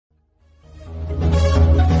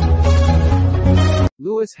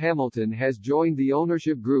Lewis Hamilton has joined the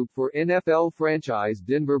ownership group for NFL franchise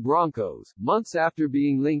Denver Broncos, months after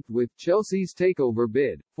being linked with Chelsea's takeover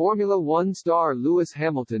bid. Formula One star Lewis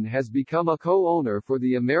Hamilton has become a co-owner for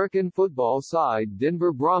the American football side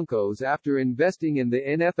Denver Broncos after investing in the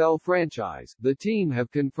NFL franchise, the team have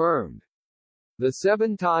confirmed. The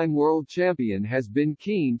seven-time world champion has been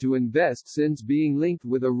keen to invest since being linked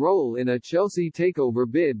with a role in a Chelsea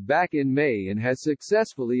takeover bid back in May and has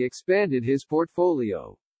successfully expanded his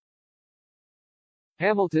portfolio.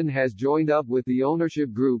 Hamilton has joined up with the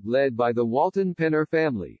ownership group led by the Walton Penner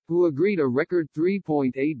family, who agreed a record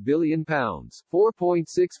 £3.8 billion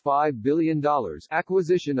 $4.65 billion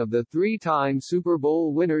acquisition of the three-time Super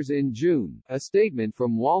Bowl winners in June. A statement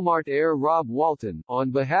from Walmart heir Rob Walton, on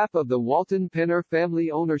behalf of the Walton Penner family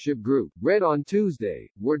ownership group, read on Tuesday,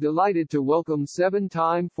 "We're delighted to welcome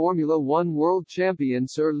seven-time Formula One world champion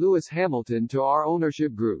Sir Lewis Hamilton to our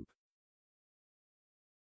ownership group.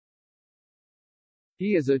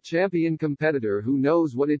 He is a champion competitor who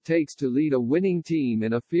knows what it takes to lead a winning team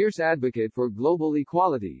and a fierce advocate for global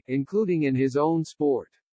equality, including in his own sport.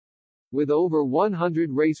 With over 100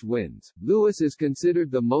 race wins, Lewis is considered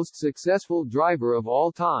the most successful driver of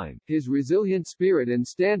all time. His resilient spirit and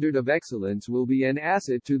standard of excellence will be an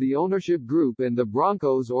asset to the ownership group and the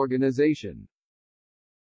Broncos organization."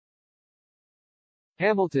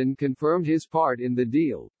 Hamilton confirmed his part in the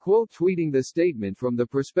deal, quote-tweeting the statement from the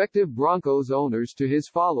prospective Broncos owners to his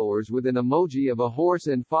followers with an emoji of a horse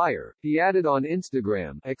and fire. He added on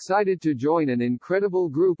Instagram, "Excited to join an incredible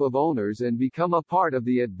group of owners and become a part of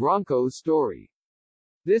the Broncos story.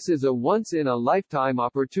 This is a once-in-a-lifetime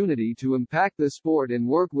opportunity to impact the sport and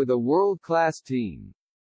work with a world-class team.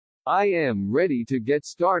 I am ready to get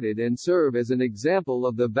started and serve as an example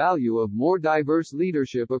of the value of more diverse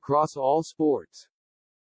leadership across all sports."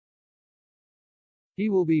 He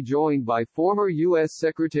will be joined by former U.S.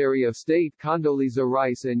 Secretary of State Condoleezza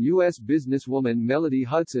Rice and U.S. businesswoman Melody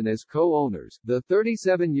Hudson as co-owners. The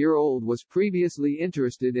 37-year-old was previously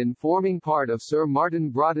interested in forming part of Sir Martin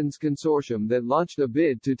Broughton's consortium that launched a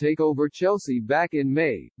bid to take over Chelsea back in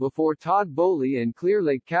May, before Todd Boehly and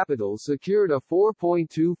Clearlake Capital secured a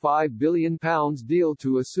 £4.25 billion deal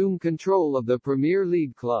to assume control of the Premier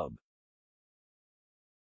League club.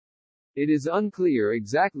 It is unclear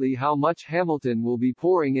exactly how much Hamilton will be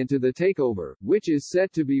pouring into the takeover, which is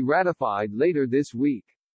set to be ratified later this week.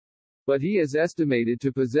 But he is estimated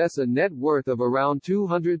to possess a net worth of around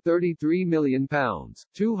 £233 million,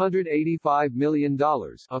 $285 million,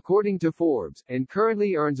 according to Forbes, and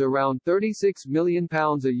currently earns around £36 million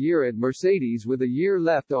a year at Mercedes with a year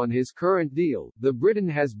left on his current deal. The Briton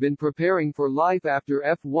has been preparing for life after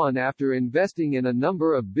F1 after investing in a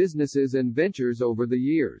number of businesses and ventures over the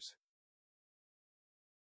years.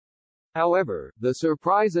 However, the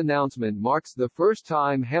surprise announcement marks the first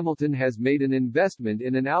time Hamilton has made an investment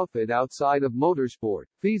in an outfit outside of motorsport.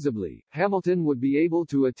 Feasibly, Hamilton would be able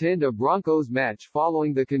to attend a Broncos match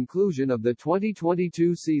following the conclusion of the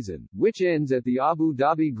 2022 season, which ends at the Abu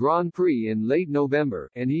Dhabi Grand Prix in late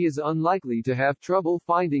November, and he is unlikely to have trouble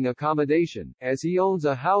finding accommodation, as he owns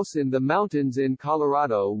a house in the mountains in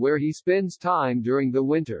Colorado where he spends time during the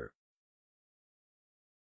winter.